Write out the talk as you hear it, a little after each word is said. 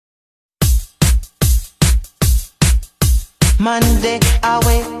Monday, I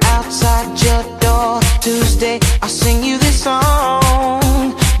wait outside your door. Tuesday, I'll sing you this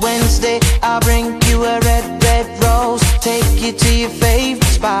song. Wednesday, I'll bring you a red, red rose. Take you to your favorite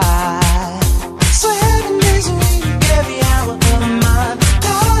spot. 7 days a week, every hour of the month.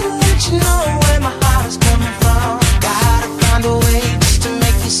 Gotta let you know where my heart is coming from. Gotta find a way just to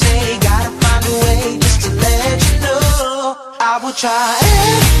make you say. Gotta find a way just to let you know. I will try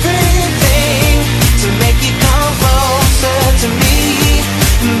everything to make you come closer to me,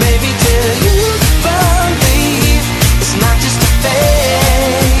 baby, till you believe it's not just a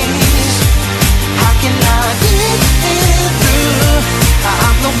phase. How can I get it through?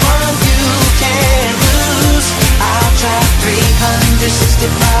 I'm the one you can't lose. I'll try 365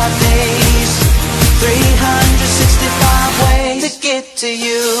 days, 365 ways to get to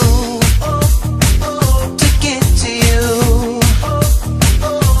you, to get to you.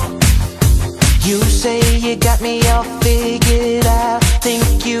 You say you got me all figured out.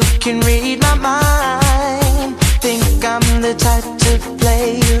 Think you can read my mind. Think I'm the type to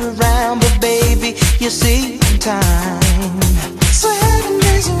play around, but baby, you'll see in time. 7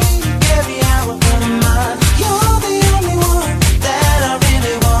 days a week, every hour of the month. You're the only one that I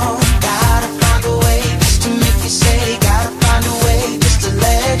really want. Gotta find a way just to make you say. Gotta find a way just to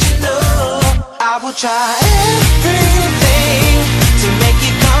let you know. I will try everything to make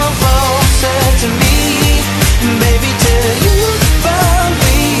you come closer to me, baby, till you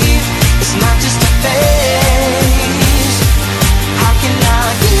believe it's not just a phase. How can I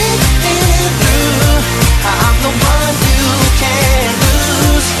get it through? I'm the one you can't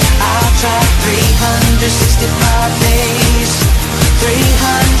lose. I'll try 365 days,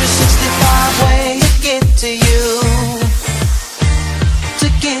 365 ways to get to you, to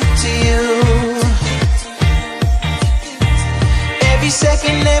get to you. Every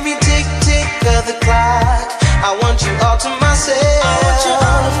second, every tick, tick of the clock, I want you all to myself.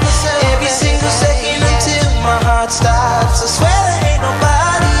 Every single second until my heart stops. I swear there ain't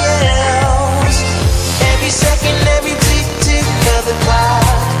nobody else. Every second, every tick, tick of the clock,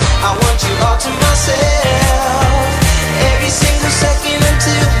 I want you all to myself.